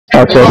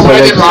Okay, so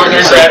they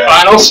grand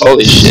finals.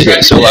 Holy shit,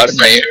 it's so loud in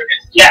my ear.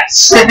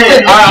 Yes. All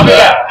right, I'll be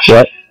back.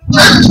 What?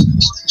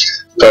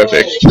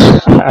 Perfect.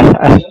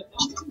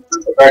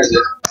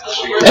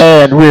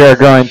 And we are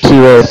going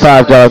to a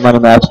 $5 money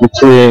match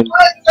between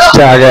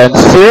Daga and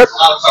Sip.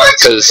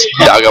 Because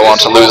Daga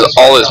wants to lose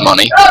all his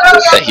money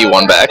that he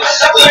won back.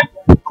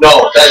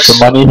 The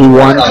money he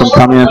won from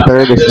coming in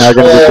third is now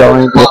going to be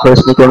going to the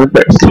person who came in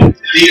first.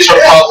 These are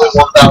probably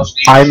 1,000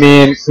 each. I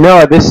mean,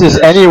 no, this is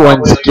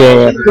anyone's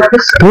game.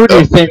 Who do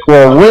you think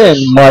will win,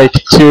 Mike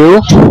 2?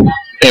 It's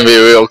gonna be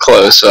real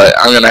close, but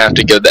I'm gonna have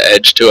to give the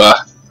edge to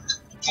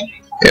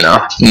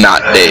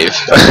not Dave.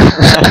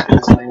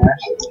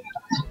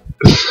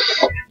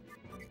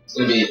 It's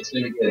gonna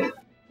be good.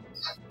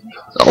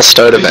 I'll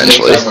start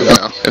eventually,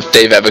 if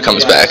Dave ever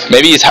comes back.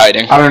 Maybe he's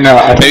hiding. I don't know.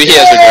 Maybe he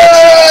has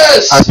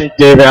regrets. I think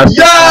Dave has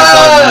to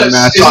 $5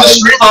 match.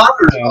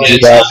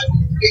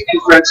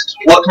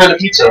 What kind of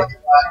pizza?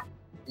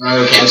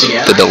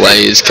 The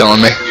delay is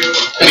killing me.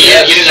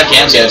 Yeah, you didn't have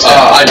cans yet.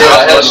 I do.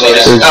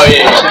 Oh,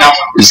 yeah.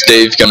 Is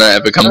Dave gonna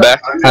ever come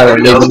back? I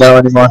don't even know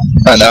anymore.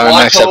 Find out in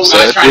the next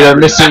episode. We are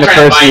missing the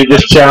person who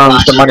just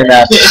challenged the money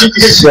match.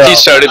 So, He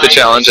started the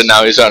challenge and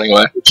now he's running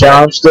away.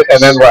 challenged it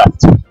and then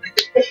left.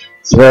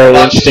 It's a very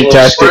interesting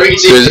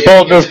tactic.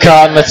 Bold move,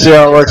 Con. Let's see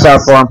how it works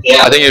out for him.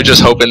 I think he was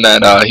just hoping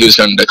that he was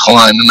going to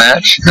decline the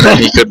match and then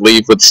he could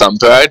leave with some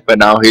pride, but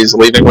now he's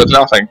leaving with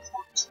nothing.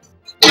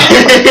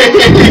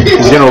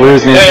 He's going to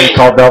lose and he's going to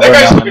call double. That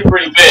guy's looking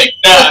pretty big.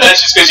 No,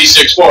 that's just because he's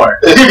 6'4".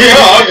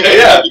 Oh, okay,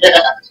 yeah.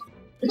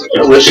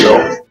 Original.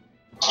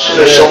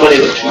 There's so many.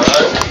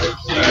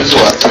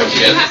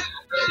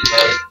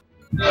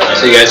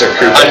 So you guys are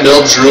crew. I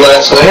know Drew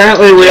actually.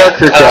 Apparently we are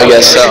crew I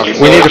guess so.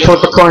 We need to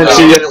flip a coin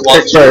so you get to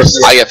pick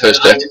first. I get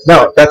first pick.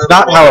 No, that's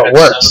not how it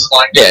works.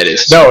 Yeah, it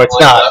is. No, it's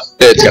not.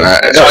 It's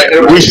gonna.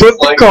 No, we flip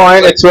the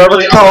coin. It's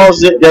whoever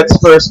calls it gets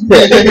first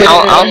pick. I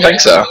don't think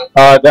so.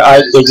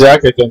 I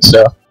exactly think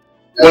so.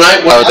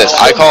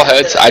 I call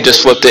heads. I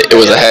just flipped it. It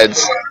was a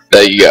heads.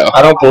 There you go.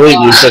 I don't believe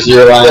you because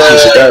you're a lying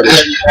piece of garbage.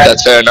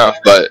 That's fair enough,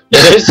 but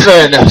It is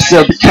fair enough.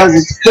 So because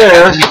it's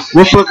fair,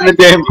 we're flipping the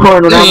damn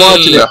coin when I'm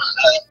watching it.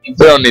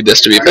 we don't need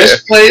this to be fair.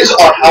 Plays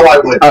are how I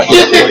win. And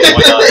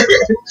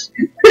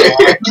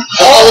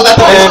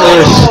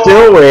we're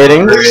still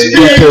waiting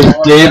because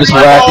Dave is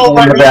whacking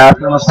in the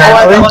bathroom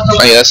apparently.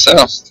 I guess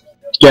so.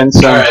 Getting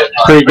some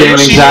pre-game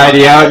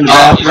anxiety out in the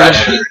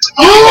bathroom.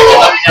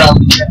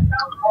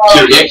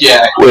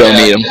 We don't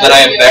need him. That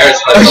I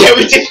embarrassed myself.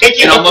 We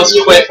can almost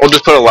quit. We'll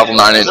just put a level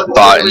 9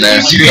 bot in there.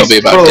 It'll be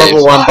Put about a Dave.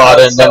 level 1 bot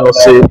in, then we'll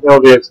see. It'll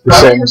be the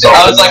same result.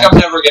 I was like, I'm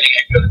never gonna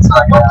get good. It's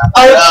not gonna happen.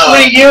 I have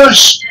 3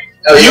 years.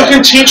 You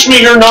can teach me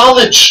your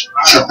knowledge.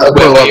 I'll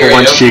put a level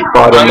 1 cheek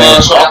bot in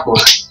there.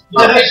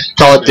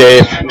 Call it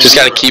Dave. Just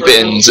gotta keep it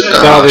in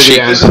That'll be the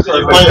sheep. end.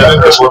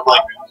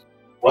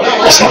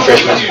 That's not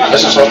freshman.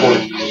 That's a sophomore.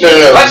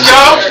 Let's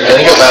go.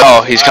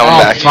 Oh, he's coming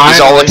back.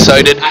 He's all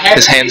excited.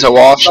 His hands are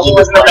washed.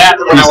 He's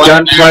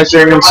done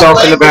pleasuring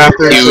himself in the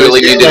bathroom. You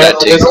really needed that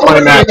too. This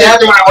point match. When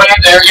I went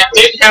in there, you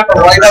didn't have to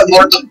write out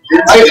more than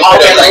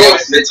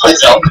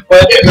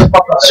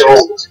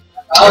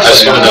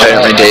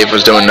Apparently Dave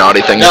was doing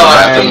naughty things in the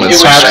bathroom with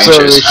some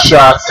Absolutely strangers.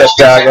 shocked that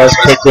Daga's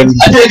picking.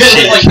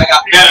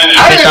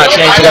 He's not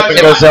change it up and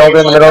go Zelda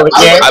in the middle of the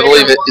game. I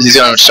believe he's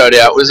going to start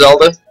out with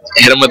Zelda,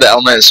 hit him with the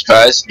element of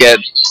surprise, get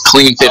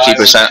clean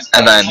 50%,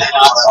 and then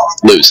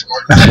lose.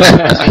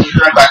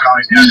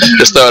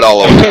 Just throw it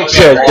all over.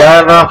 Sure,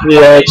 dive off the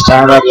edge,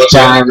 time up the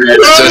time.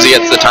 As soon as he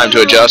gets the time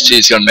to adjust,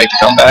 he's going to make the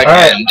comeback,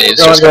 Alright, and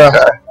Dave's just going to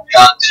cry.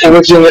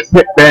 Original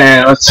pick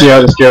band. Let's see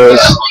how this goes.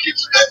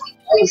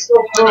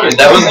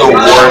 That was the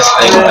worst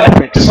thing.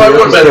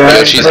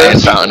 Yoshi's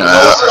hand fountain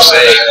out.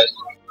 Alright,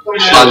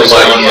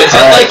 so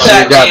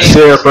we got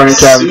Syrup running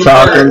Kevin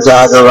Falcons,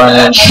 Daga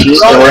running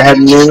Sheep, and we're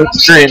heading into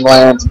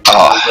Dreamland.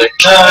 Oh.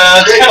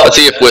 Let's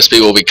see if Wispy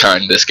will be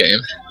kind this game.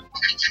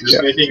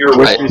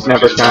 Whiskey's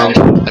never kind.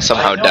 I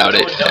somehow doubt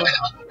it.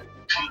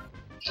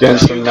 Getting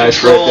some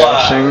nice road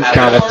dashing,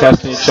 kind of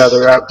testing each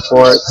other out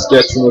before it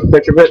gets in the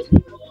thick of it.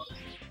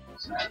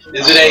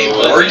 Is it a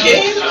board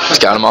game? He's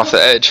got him off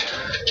the edge.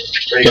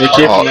 Can you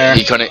keep him there?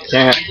 He couldn't.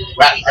 Can't.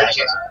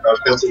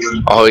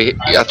 Oh, he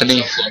got the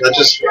knee.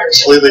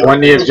 One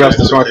knee of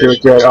justice won't do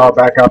it good. Oh,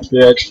 back off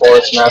the edge,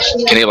 forward smash.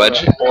 Can he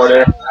ledge?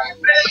 Border.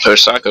 The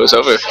first shot goes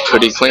over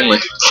pretty cleanly.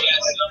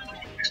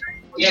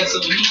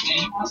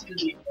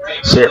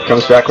 Syrup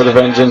comes back with a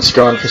vengeance,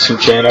 going for some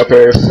chain up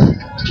here.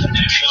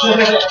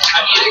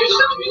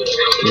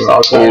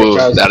 Ooh,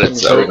 that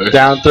is over.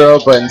 Down throw,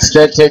 but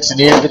instead takes a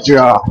knee to the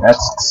jaw.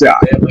 That's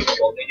suck.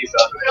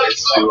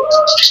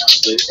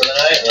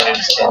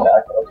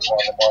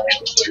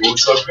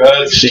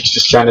 Sheik's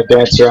just trying to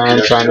dance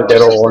around, trying to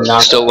get a little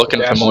knocked. Still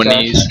looking for more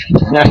knees.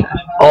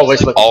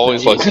 Always looking.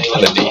 Always looking for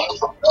the knee.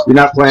 You're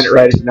not playing it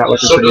right if you're not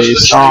looking for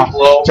knees.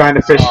 Oh, trying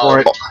to fish for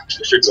it.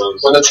 Catches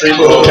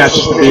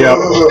the beat up.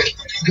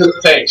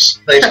 Thanks.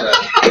 Thanks for that.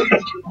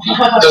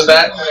 Does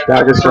that?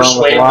 Daga's going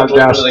with a lot of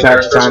dash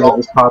attacks, trying to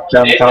just pop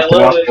down, top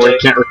it up, or he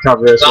can't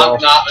recover as well.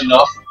 Not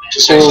enough.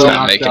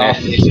 Not making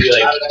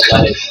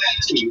it.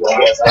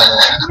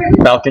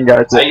 Falcon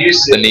guards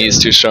it. The knee is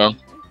too strong.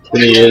 The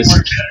knee is.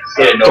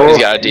 He's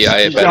got a DI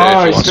it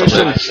better if he wants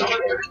something.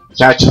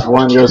 Catches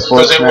one, goes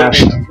for a smash.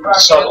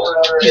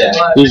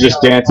 He's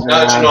just dancing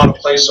around.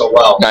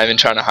 Not even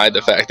trying to hide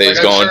the fact that he's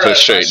going for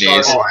straight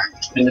knees.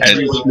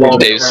 And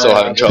Dave's still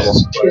having trouble.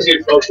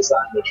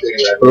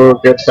 Ooh,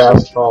 good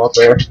fast fall up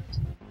there.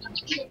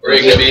 Or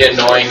it could be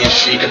annoying if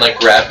she can like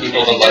grab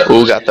people to let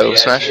Ooh, got the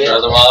smash.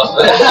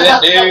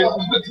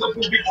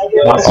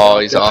 Oh,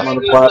 he's off. On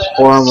the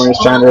platform when he's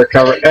trying to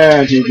recover,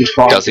 and he just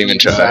falls. Doesn't even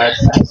try.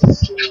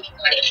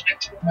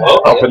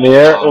 Up in the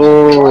air.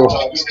 Ooh.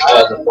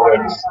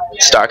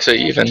 Stocks are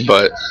even,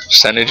 but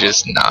percentage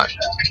is not.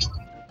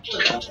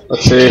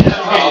 Let's see.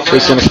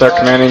 Who's going to start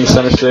commanding the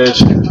center stage?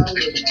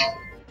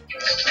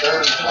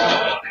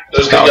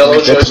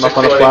 Falcon gets him up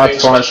on the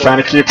platform,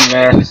 trying to keep him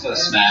there.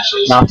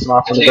 Knocks him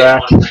off in the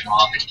back.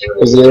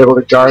 Is he able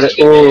to guard it?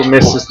 Ooh,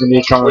 misses the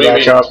knee coming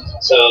back up.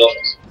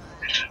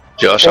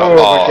 Josh,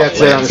 gets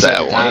there on lands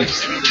that one.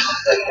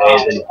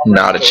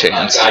 Not a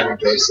chance.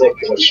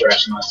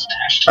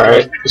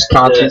 Alright, just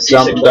constant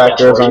jumping back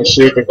there on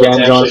Sheik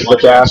again, going for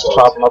the dash,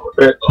 pop him up a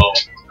bit.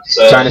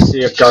 Trying to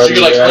see if Guardian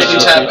So you like actually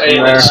tap keep A him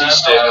and there. C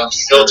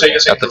stick. It'll take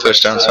us Got the push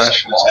down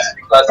smash.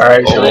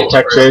 Alright, he's going to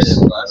tech chase.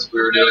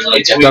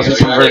 Doesn't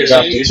convert it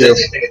after two.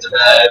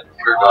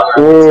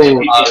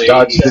 Ooh,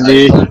 dodge the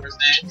knee.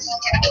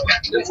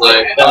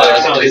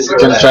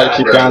 Gonna try to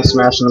keep down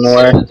smashing him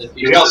away.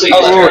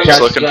 He's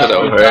looking for the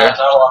over air.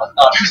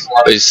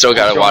 But he's still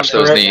got to watch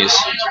those knees.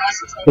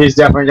 He's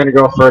definitely going to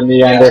go for a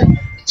knee ender.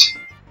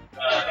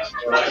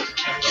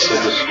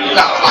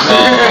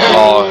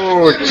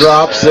 Oh,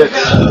 drops it.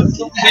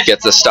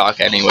 gets the stock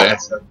anyway.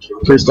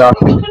 Please stop.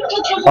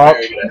 Up.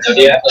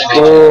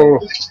 Oh.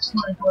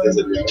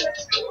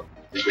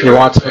 He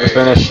wants for the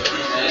finish.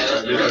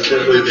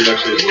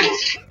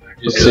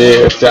 Let's see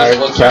if Daga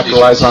can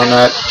capitalize on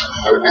that.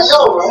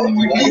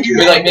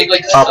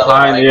 Up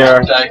high in the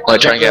air. I'll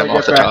try and get him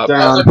off the top.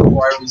 Down.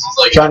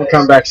 Trying to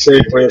come back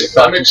safely. The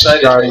Falcons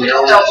guarding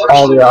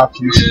all the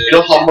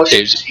options.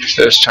 Dave's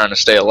just trying to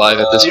stay alive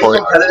at this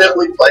point.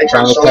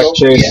 Trying to tech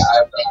chase.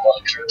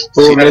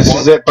 Ooh,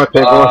 misses it, but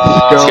they both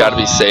go. He's got to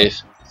be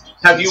safe.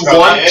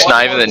 It's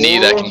not even the knee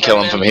that can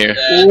kill him from here.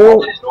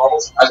 Ooh.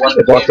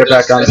 They both get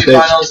back on stage.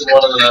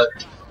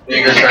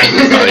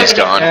 Oh, he's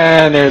gone.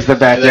 And there's the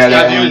back end.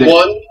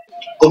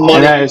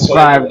 And that is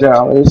 $5.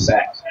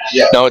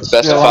 No, it's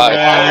best of 5.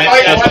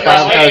 Best of 5,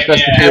 that was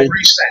best of 3.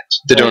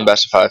 They're doing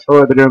best of 5.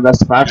 Oh, they're doing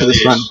best of 5 for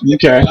this one.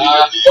 Okay.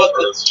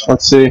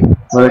 Let's see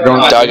where they're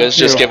going. Daga's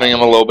just giving him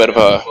a little bit of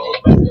a...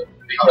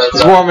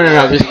 He's warming it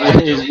up.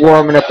 He's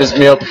warming up his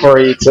meal before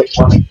he eats it.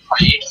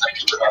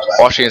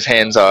 Washing his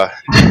hands got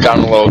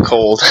him a little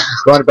cold.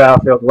 Going to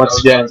Battlefield once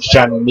again, just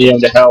trying to knee him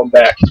to hell and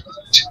back.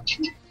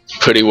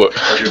 Pretty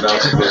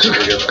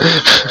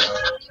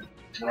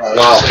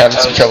Wow. Having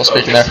some trouble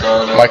speaking there.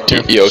 Mike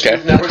 2. You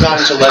okay?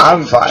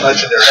 I'm fine.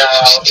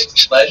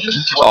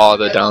 Oh,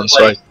 the down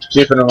strike.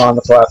 Keeping him on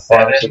the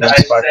platform so then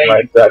spiking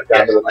right back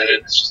down to the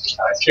main.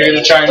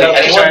 Chicken,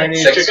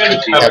 Chinese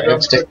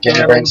chicken. Stick in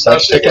your brain,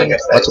 start sticking.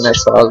 What's the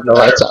next song? No,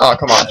 right. Oh,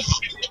 come on.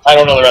 I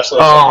don't know the rest of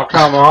the Oh,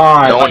 come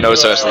on. No one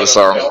knows the rest of the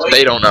song.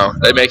 They don't know.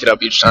 They make it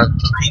up each time.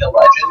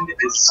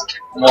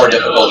 More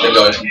difficult than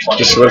going from 20.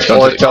 Just switch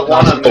forward, top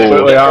one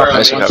completely off.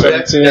 Nice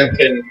recovery.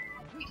 17.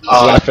 He's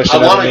going to fish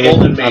it out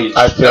of me.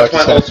 I feel like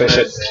he's going to fish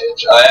it.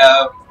 I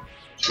have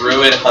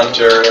Druid,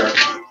 Hunter,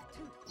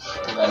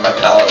 and then my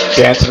Paladin.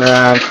 Dancing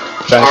around,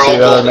 trying to see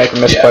the other make a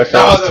misplay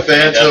fast.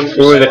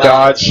 Ooh, the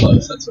dodge.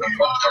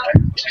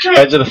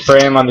 Edge of the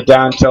frame on the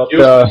down tilt.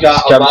 Kevin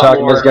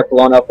Falcon does get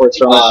blown upwards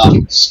from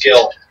it.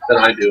 Skill than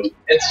I do.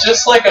 It's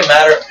just like a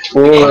matter of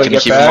Ooh, Can you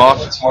get keep him back.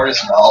 off? it's more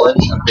just knowledge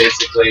of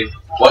basically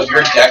what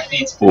your deck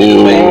needs to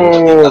do.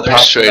 Ooh, Other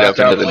straight up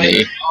into the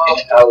knee.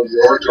 and how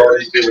you're going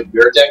to do with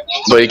your deck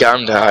needs to But he got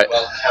him to high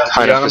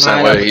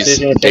 100% where he's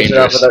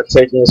dangerous. Without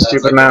taking a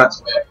stupid amount.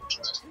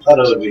 There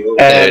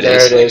And it there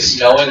is. it is.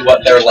 knowing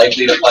what they're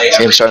likely to play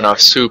Game's starting off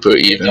super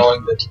even.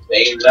 knowing the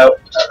names out.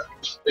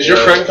 Is your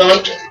friend coming?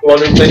 The one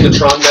who played the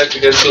Tron deck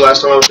against you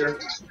last time I was here?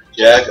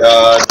 Jack,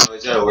 no,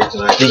 he's gotta work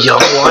tonight. The young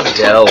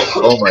Waddell.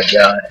 Oh my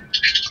god.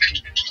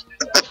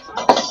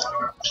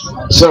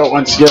 So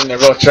once again, they're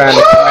both trying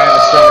to command the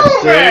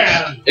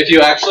center stage. If you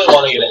actually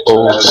want to get into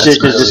Oh, it,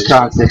 Sheik is just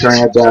constantly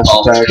throwing out dash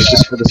attacks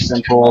just for the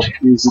simple,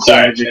 easy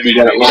damage you can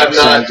get at long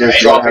ranges.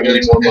 You don't have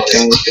any more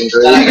mechanics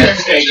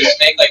and you just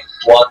make like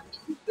one.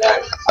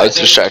 I was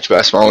distracted by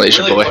a small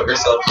Asian boy. Put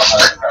yourself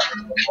behind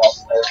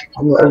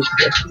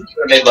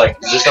made like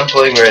Is this I'm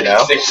playing right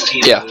now?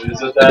 16 Yeah.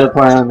 moves with They're that.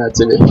 playing on that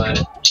too.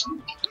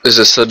 Is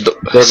this a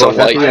both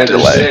light at the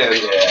delay?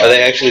 Are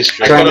they actually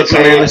Trying to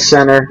command the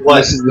center.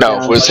 This is the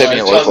No, we're saving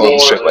a little on the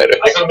strip later.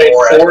 I can make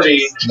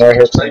 40. Nair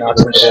hits and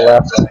knocks him to the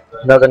left.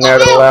 Another nair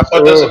to the left.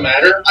 What doesn't Ooh.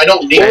 matter? I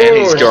don't need And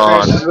it. he's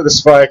gone. Finishes with a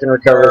spike and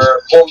recovers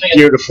Whole thing is-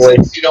 beautifully.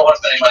 If you don't want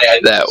to spend any money,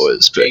 I That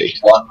was pretty.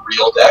 one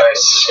real deck.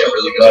 Get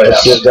really good.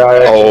 Let's give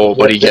Daga- Oh,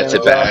 but he gets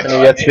it back. And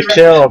he gets the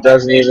kill.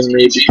 Doesn't even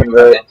need to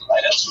convert.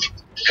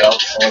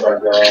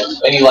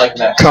 And you like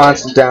that?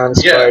 Constant down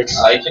spikes.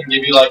 I can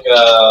give you like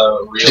a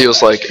real.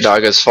 Feels like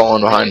Daga's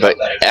falling behind, but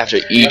after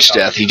each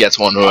death, he gets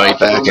one right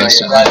back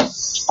instantly.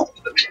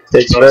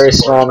 Takes a very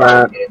small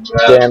amount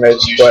of damage,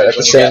 but at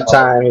the same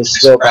time, he's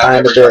still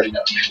behind a bit.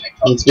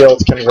 Needs to be able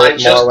to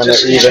convert more when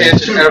they're even,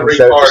 instead of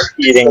just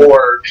eating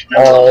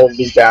all of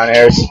these down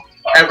airs.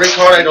 Every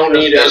card I don't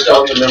need is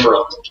Delta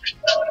Memorable.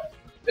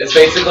 It's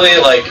basically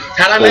like.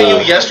 Had I met you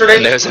yesterday,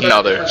 And there's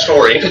another.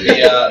 story.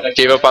 Yeah.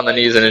 Gave up on the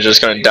knees and is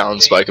just going to down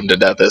spike him to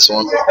death this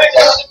one.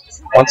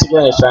 Once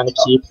again, he's trying to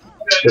keep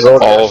his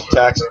old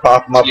attacks,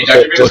 pop him up a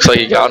bit. Looks like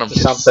he got him.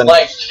 Something.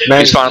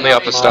 He's finally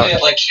up a stock. And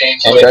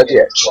grab the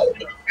edge.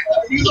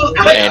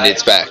 And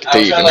it's back to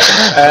even.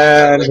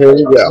 And here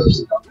you go.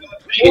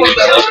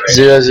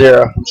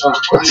 0-0.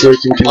 Let's see who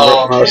can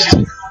convert most.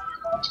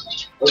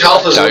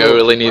 Daga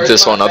really needs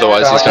this one,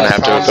 otherwise he's going to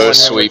have to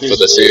reverse sweep for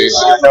the series.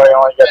 No, he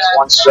only gets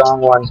one strong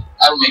one.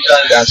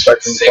 Down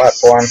spike from the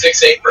platform.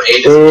 6-8 for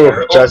 8.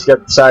 Ooh, just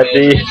get the side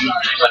B.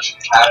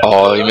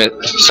 Oh, he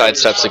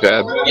sidesteps the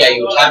grab. Yeah,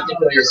 you have to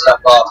put your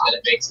stuff off, and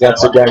it makes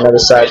Once again, another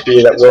side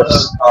B that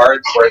whips.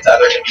 cards where it's either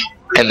going to be.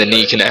 And the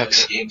knee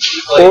connects.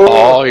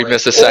 Oh, he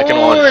missed the second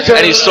one.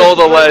 And he stole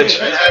the ledge.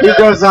 He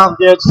goes off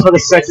the edge for the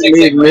second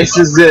lead,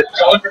 misses it.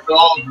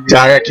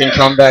 Daga can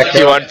come back.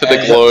 He went for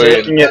the glory.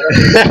 Taking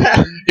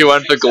it. He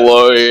went for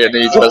glory and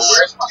he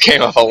just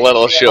came up a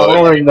little short.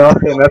 Only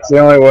nothing. That's the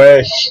only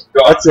way.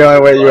 That's the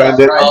only way you end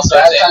it.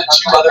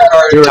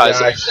 Do or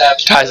die.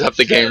 Ties up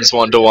the games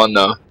 1-1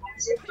 though.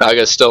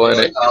 Daga's still in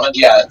it.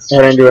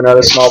 Heading to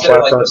another small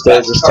platform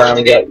stage this time.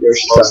 We got your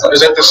stuff.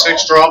 Is that the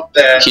 6th drop?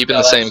 That Keeping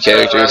the same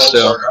characters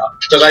still.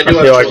 because I I do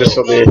feel like this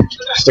will be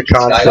just a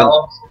constant.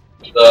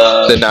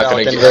 They're not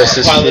going Falcon to.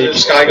 versus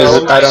Sheik. I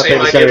don't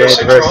think it's going to be any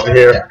diversity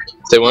here.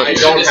 They weren't.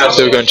 If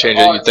they were going to change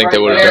it, you'd think they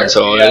would have done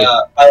so already.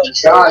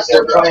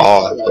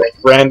 Oh,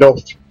 Randall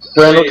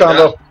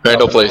combo.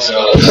 Randall plays.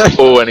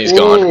 Oh, and he's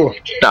gone. Ooh.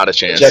 Not a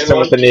chance. Gets him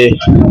with the knee.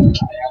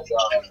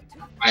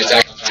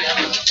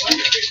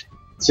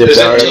 See if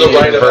Daga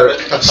can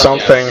convert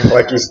something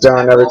like he's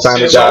done every time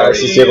he dies.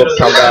 He's able to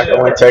come back,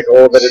 only take a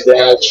little bit of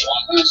damage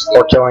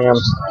or killing him.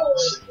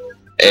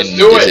 And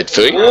is it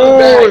free?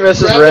 Ooh, he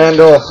misses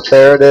Randall.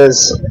 There it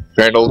is.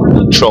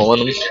 Randall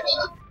trolling him.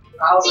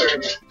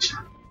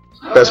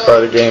 Best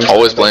part of the game.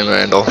 Always blame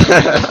Randall.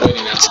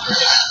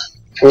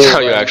 That's how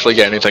you actually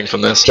get anything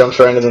from this. Jumps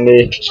right into the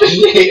knee.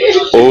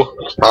 Oh,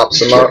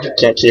 Pops him up.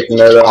 Can't keep him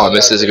there though. oh,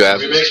 misses a grab.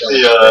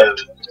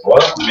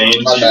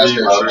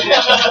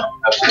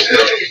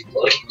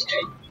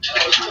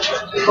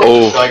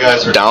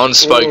 Oh, down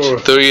spike. Ooh.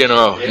 3 in a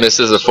row.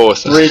 Misses a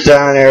fourth. 3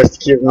 down airs to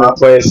keep him in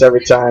place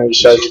every time he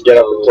tries to get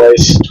up in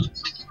place.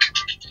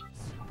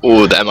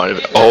 Ooh, that might have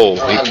been. Oh,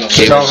 he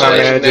gave him Somehow away.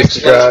 manages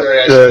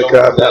to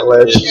grab that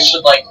ledge. You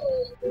should like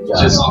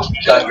just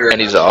cut your.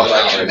 And he's off.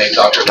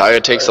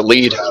 Daga takes the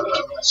lead.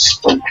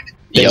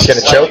 He's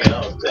gonna choke.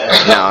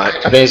 Nah,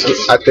 I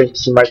think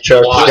he might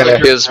choke.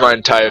 here's my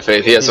entire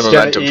faith. He has some He's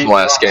gonna momentum eat. from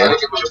last game.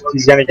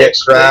 He's gonna get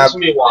grabbed,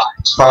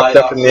 popped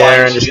up in the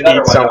air, and just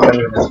eat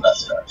something.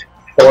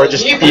 Or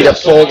just eat a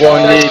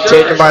full-blown knee,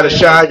 taken by the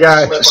shy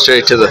guy.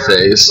 Straight to the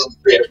face.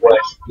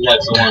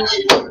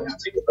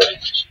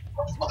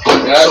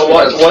 So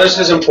what is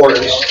his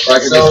importance?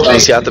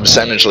 He's got the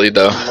percentage lead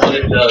though.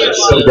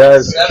 He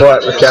does,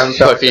 but with Kevin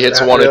But if he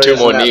hits 1 or 2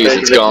 more knees,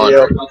 it's gone.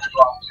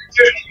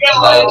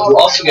 You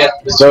also get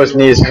Those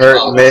knees hurt,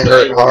 and they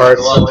hurt hard.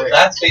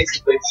 That's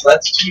basically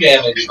that's 2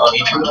 damage on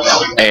each of them.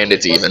 And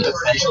it's even.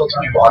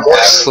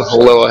 It's a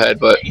little ahead,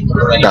 but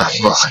not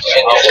much.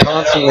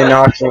 Constantly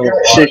knocking,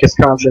 Sheik is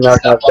constantly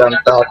knocking up down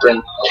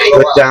Falcon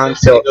with down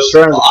tilt,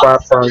 destroying the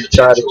platform to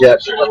try to get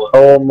a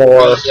little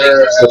more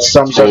with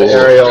some sort of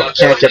aerial.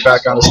 Can't get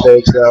back on the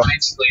stage though.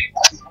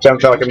 Down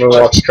Falcon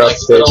moonwalks across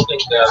the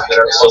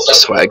stage.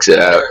 Swags it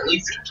out.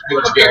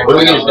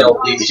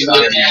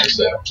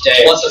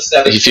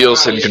 He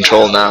feels in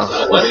control now,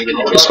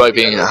 despite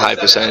being a high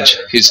percentage.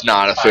 He's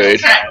not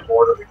afraid.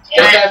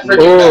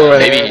 Ooh,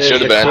 Maybe he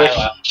should have been.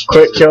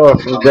 Quick killer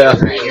from death.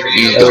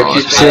 He's That we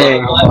keep gone.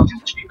 seeing.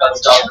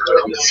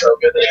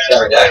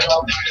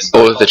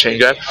 Oh, the chain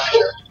grab?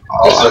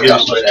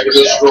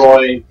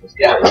 Destroy.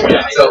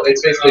 So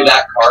it's basically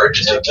that card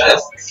just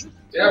exists.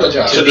 To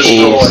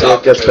Ooh. So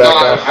it gets back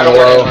off and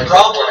low. The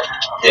problem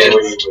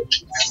is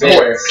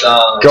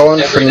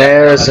Going for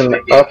nairs and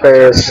up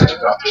airs.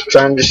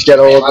 Trying to just get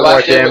a little bit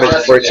more damage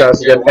before he tries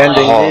to get an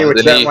ending knee, which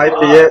the that knee. might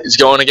be it. He's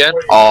going again?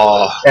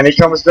 Oh, And he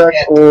comes back.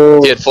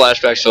 Ooh. he had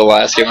flashbacks to the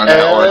last game on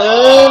that one.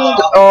 And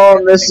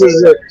oh,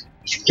 misses it.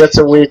 Gets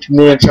a weak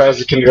knee and tries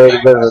to convert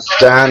it, but it's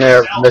down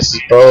air,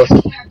 misses both.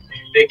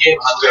 big game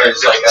hunter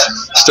is like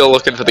Still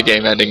looking for the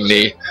game-ending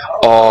knee.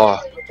 Oh,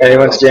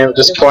 Anyone's game at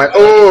this point.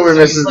 Oh, he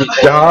misses the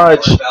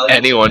dodge.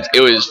 anyone. It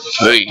was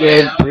free.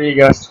 Game 3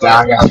 goes to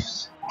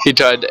Daga. He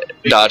tried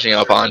dodging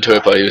up onto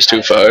it, but he was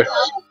too far.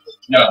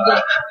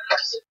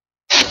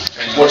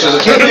 Which is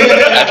After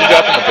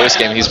dropping the first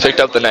game, he's picked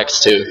up the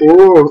next 2.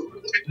 Ooh,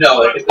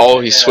 No. Oh,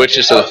 he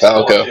switches to the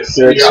Falco.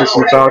 Syracuse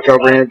and Falco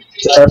bring it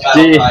to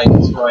FD.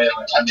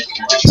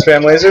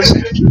 Spam lasers?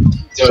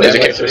 Laser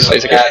kick.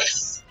 Laser kick.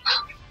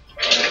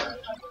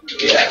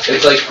 Yeah,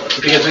 it's like,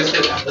 because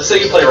basically, let's say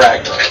you play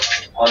Ragnarok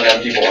on an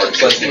empty board,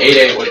 so that's an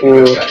 8-8 with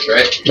Ooh. effect,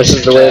 right? This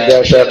is the wave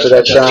dash after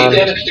that shot. 8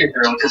 damage to your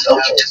hero, which is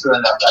okay, so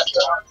then not that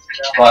bad.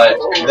 But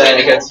then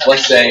it gets,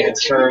 let's say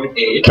it's turn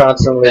 8.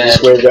 Constantly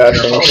just wave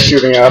dashing,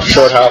 shooting off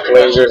short hop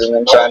lasers, and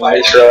then trying to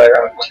neutralize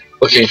them.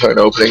 Looking for an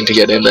opening to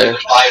get in there.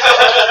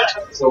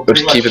 But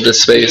keeping the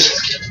space.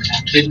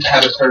 Didn't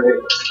have a turn 8.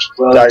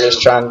 Daga's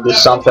trying to do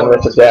something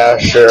with a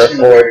dash or a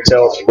forward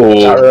tilt.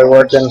 Ooh. Not really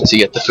working. Does he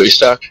get the free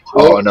stock?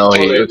 Oh no,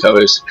 he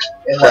recovers.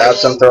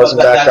 Grabs him, throws him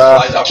back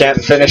off. Can't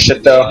finish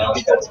it though.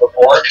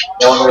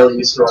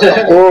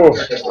 Ooh.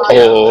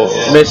 Oh.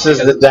 Misses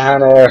the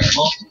down air,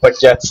 but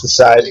gets the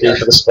side B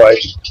for the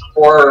spike.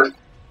 Or 2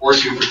 for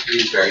 3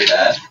 is very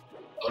bad.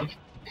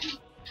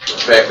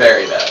 Very,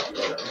 very bad.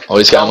 Oh,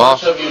 he's got him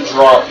off. Have you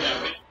dropped?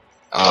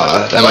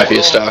 That might be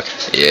a stock.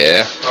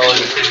 Yeah.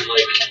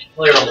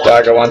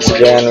 Daga once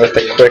again with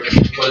a quick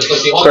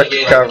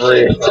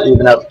recovery to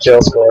even up the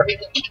kill score.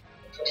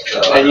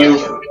 And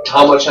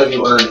how much have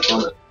you earned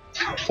from it?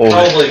 Oh.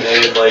 Probably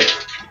made like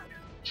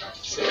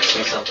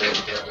 60 something.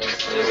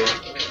 Maybe.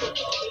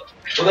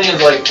 The thing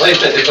is, like I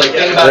said, it's like,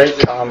 think about Great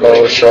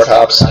combo short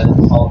hops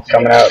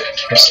coming out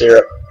from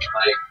Syrup.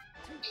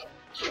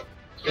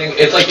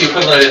 It's like the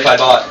equivalent if I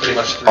bought pretty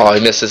much. Oh,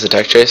 he missed his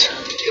attack chase.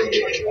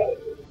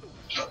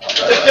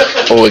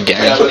 Oh, Yeah,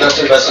 again. but that's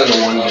invested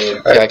in one game.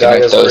 Alright, connect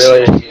Daga's those.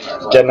 really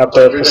getting up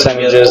there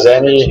percentages.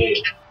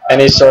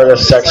 Any sort of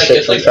sex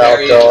kick from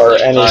Falco or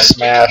any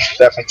smash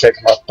definitely take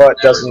him up, but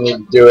doesn't need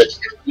to do it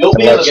You'll and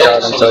be let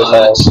start until he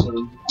falls.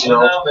 You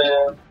know,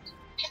 but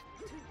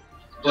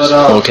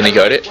Oh, can he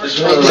guard it?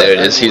 There it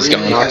is. He's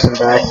gone. Knocks him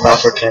back.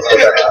 Falco can't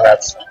get back.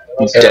 That's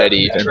He's dead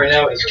even. Right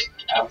now is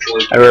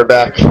absolutely. and we're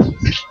back.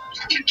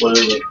 what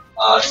is it?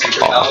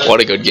 Super Oh, what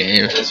a good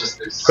game.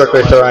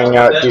 Quickly throwing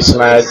out decent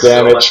amount of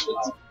damage.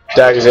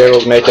 Daga's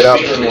able to make it up.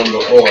 One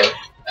before.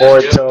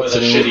 Forward tilts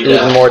and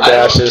even more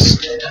dashes.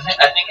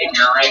 I think in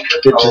your rank,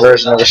 Good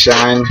conversion of a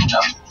shine.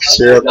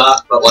 Syrup.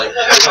 not, but like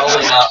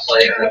probably not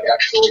playing like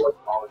actual like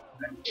college.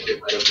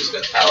 It might have just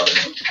been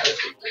paladin.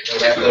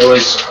 There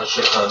was a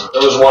shit ton.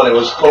 There was one. It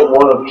was put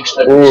one of each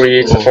type. Ooh, he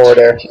eats the forward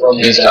air. Oh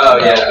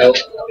yeah, and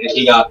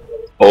he got.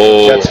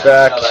 Oh. Gets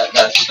back.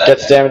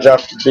 Gets damage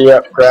off the B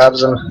up.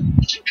 Grabs him.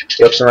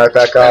 Flips him right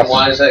back off.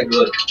 Why is that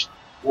good?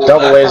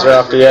 Double laser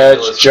off the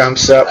edge.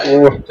 Jumps up.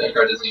 Ooh.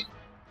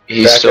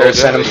 He's Back still air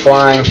sent him good.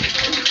 flying.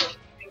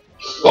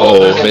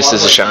 Oh,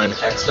 misses a shine.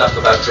 Tech stuff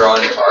about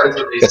drawing cards.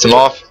 Gets him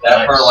off.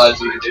 That part allows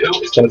you to do.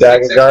 Can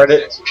Daga guard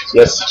it?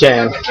 Yes, he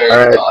can.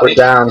 Alright, we're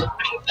down.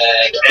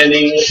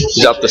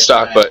 He's up the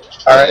stock, but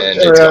Alright, and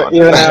it's we're gone.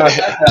 even out.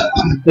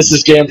 This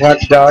is game point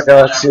for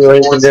Daga. Let's see what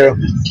he can do.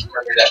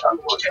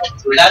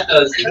 What that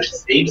does is it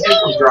saves you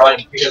from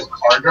drawing because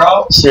card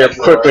draw. Syrup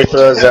quickly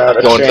throws out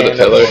a Going for the chain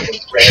pillar.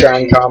 of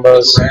shine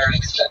combos. Rare and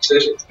expensive.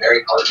 It's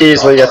very hard. to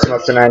Easily draw gets him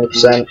cards. up to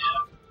 90%.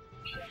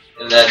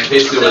 And then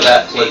basically what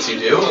that lets you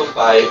do,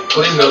 by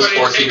putting those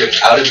 4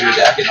 secrets out of your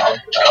deck and onto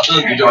the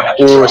battlefield, you don't have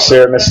to Ooh, draw.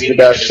 Syrup misses the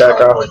dash attack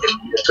off.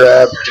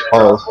 Grab.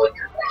 Oh.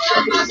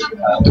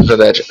 For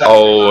that.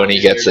 Oh, and he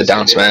gets the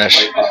down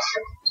smash.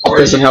 It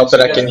doesn't help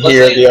that I can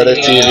hear the other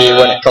TV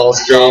when it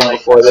calls game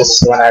before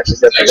this one actually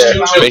gets there.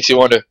 Makes you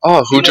wonder,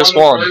 oh, who just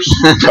won?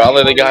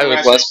 Probably the guy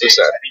with less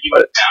percent.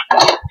 But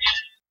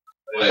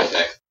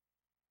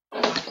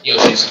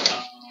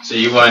So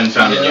you went and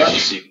found a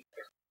Yoshi.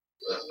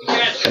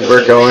 And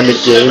we're going to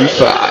game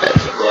 5.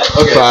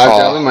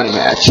 $5 money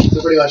match.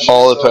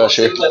 all the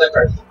pressure.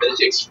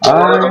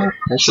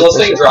 So let's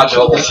say draw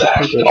double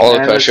sack. All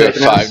the pressure of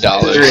 $5.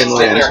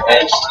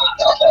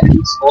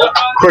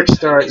 Quick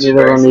start,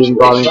 neither of them even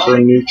bothering for a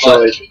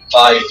neutral.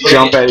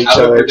 Jump at each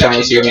other, trying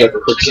to see if they can get the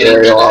quick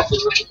stereo off.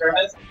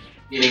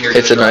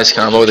 It's a nice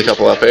combo with a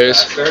couple up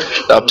airs.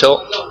 The up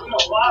tilt.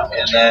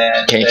 And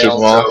then Can't keep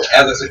them all.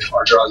 As I said,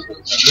 card draws.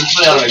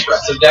 Usually on an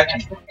aggressive deck,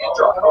 you can't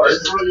draw cards.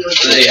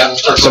 So they have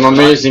Some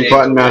amazing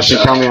button mashing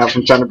coming out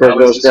from trying to break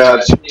those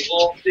grabs.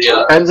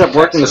 Ends up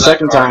working the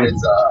second time.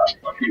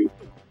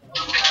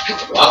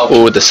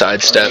 Ooh, with the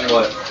side step.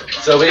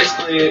 So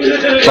basically,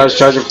 Tries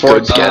charging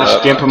forward Good get smash,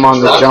 up. gimp him on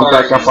the jump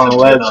back up on the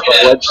ledge,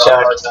 but ledge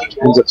attack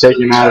ends up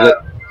taking him out of it.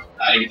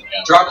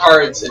 draw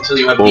cards until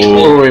you have Ooh.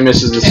 equal. Ooh, he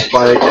misses the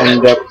spike,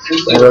 end up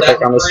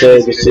horrific on the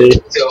stage, you see.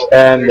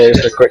 And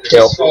there's the quick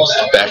kill.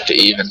 Back to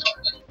even.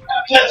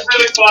 So, That's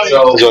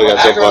what I got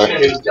so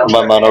far.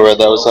 My mono red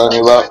that I was telling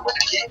you about.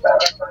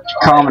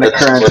 Common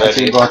occurrence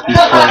between both these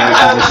players is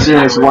as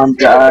soon as one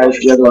dies,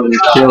 the other one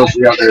kills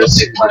the other as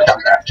soon as they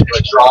come back.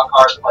 draw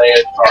card, play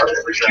it, card,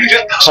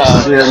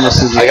 Here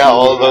misses I got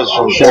all of those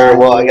from Sure.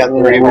 Well, I got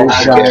 3 from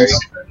Gary.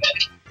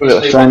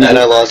 Trying And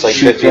I to lost like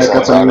shoot 50 back up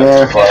on the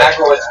cents. air. But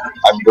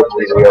I'm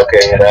completely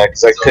okay with that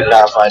because I could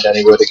not find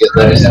anywhere to get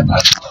those.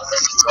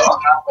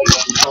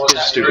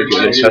 Stupid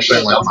good,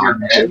 especially when I'm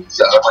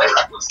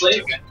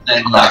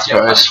not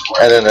surprised.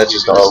 And then that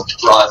just all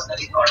draws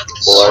any card.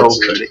 So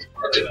pretty.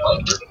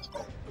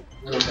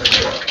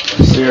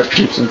 Syrup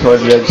keeps him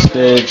towards the edge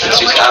stage.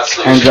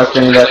 Ends up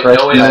getting back right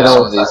in the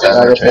middle.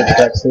 Daga takes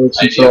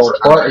backstage control.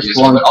 Bart is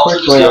blown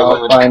quickly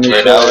off by a new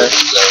player.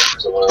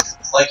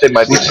 It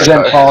might be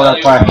Then followed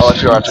up by I'll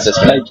let you on to this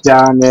match.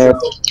 down there,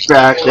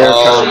 back there.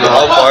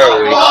 How far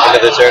are we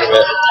into the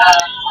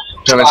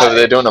tournament? So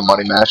they're doing a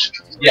money match.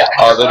 Yeah.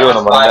 Oh, they're doing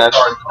a money match?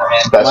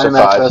 Best of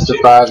Money match, five. best of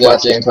 5, yeah,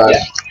 Last game 5.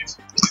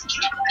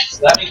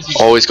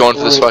 Always going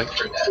for the spike.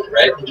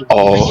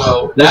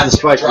 Oh. This is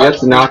Spike, he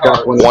gets the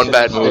knockoff when One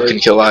bad move can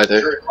kill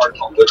either.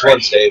 Which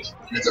one's Dave?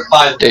 It's a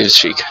 5. Dave's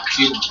cheek.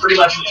 You pretty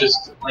much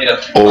just played a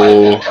 5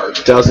 Oh.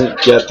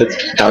 doesn't get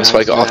the Down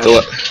spike off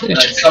the And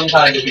then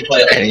sometimes if you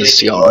play and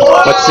he's gone.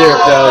 What Syrup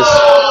does.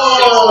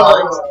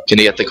 Can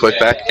he get the quick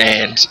back?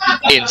 And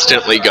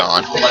instantly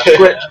gone.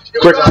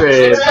 Quick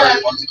trade.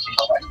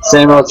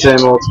 Same old, same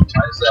old.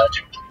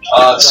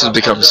 This has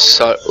become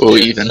so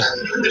even.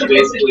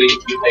 Basically,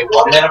 you pay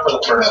 1 mana for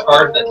the first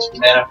card, then 2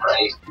 mana for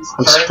a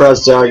I'm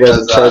surprised Daga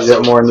hasn't tried to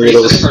get more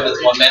needles. 1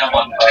 mana,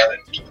 1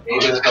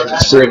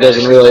 card. Syrup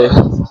doesn't really,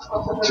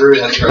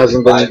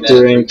 hasn't been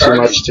doing too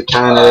much to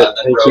counter it.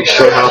 He keeps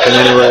straight hopping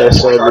anyway,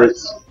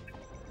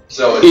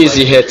 so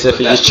easy hits if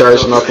you just charge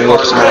him up and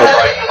whips him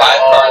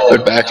out.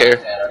 Good back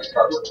air.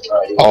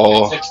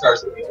 Oh.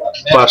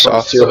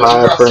 Platform's too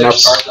high for enough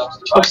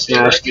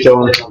smash to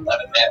kill him.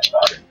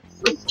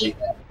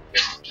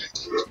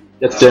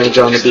 Gets damage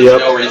on the D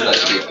up.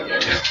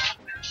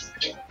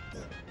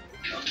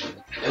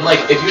 And like,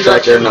 if you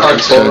Back there, not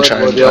forward,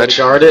 we'll be able to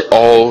guard it.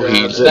 Oh, he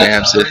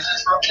nams it.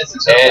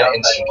 And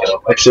instant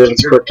kill. Let's see if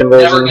it's quick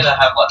conversion.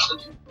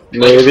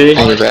 Maybe.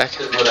 And you're back.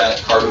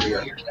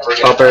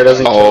 Up air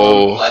doesn't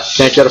Oh.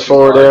 can't get a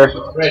forward air.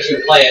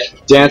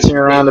 Dancing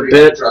around a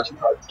bit.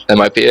 That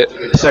might be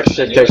it. Second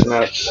shake takes him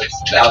out.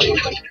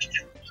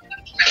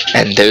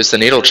 And there's the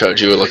needle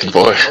charge you were looking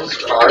for.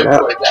 Yeah.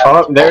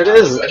 Oh, there it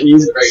is.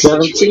 He's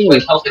 17.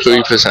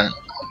 3%.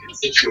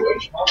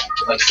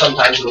 Like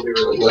sometimes it'll be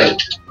really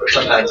good, but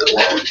sometimes it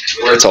won't.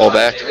 It's all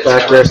back.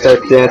 Back there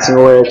starts dancing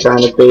away, trying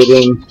to bait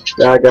in.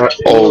 Daga.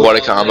 Oh, what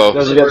a combo.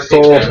 Doesn't get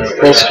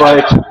full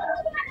spike.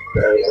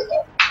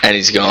 And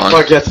he's gone.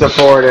 But gets the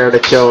forward air to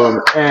kill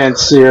him. And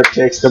Syrup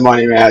takes the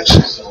money match.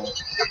 $5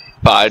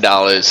 $5 in the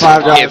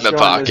going in his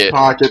pocket.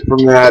 pocket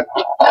from that.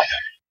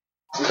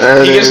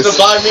 There it He gets is. to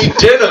buy me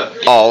dinner.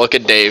 Oh, look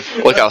at Dave.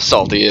 Look how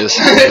salty he is.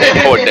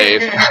 Poor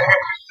Dave.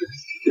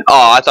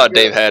 Oh, I thought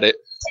Dave had it.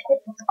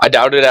 I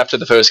doubted after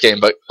the first game,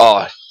 but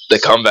oh, the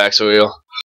comebacks were real.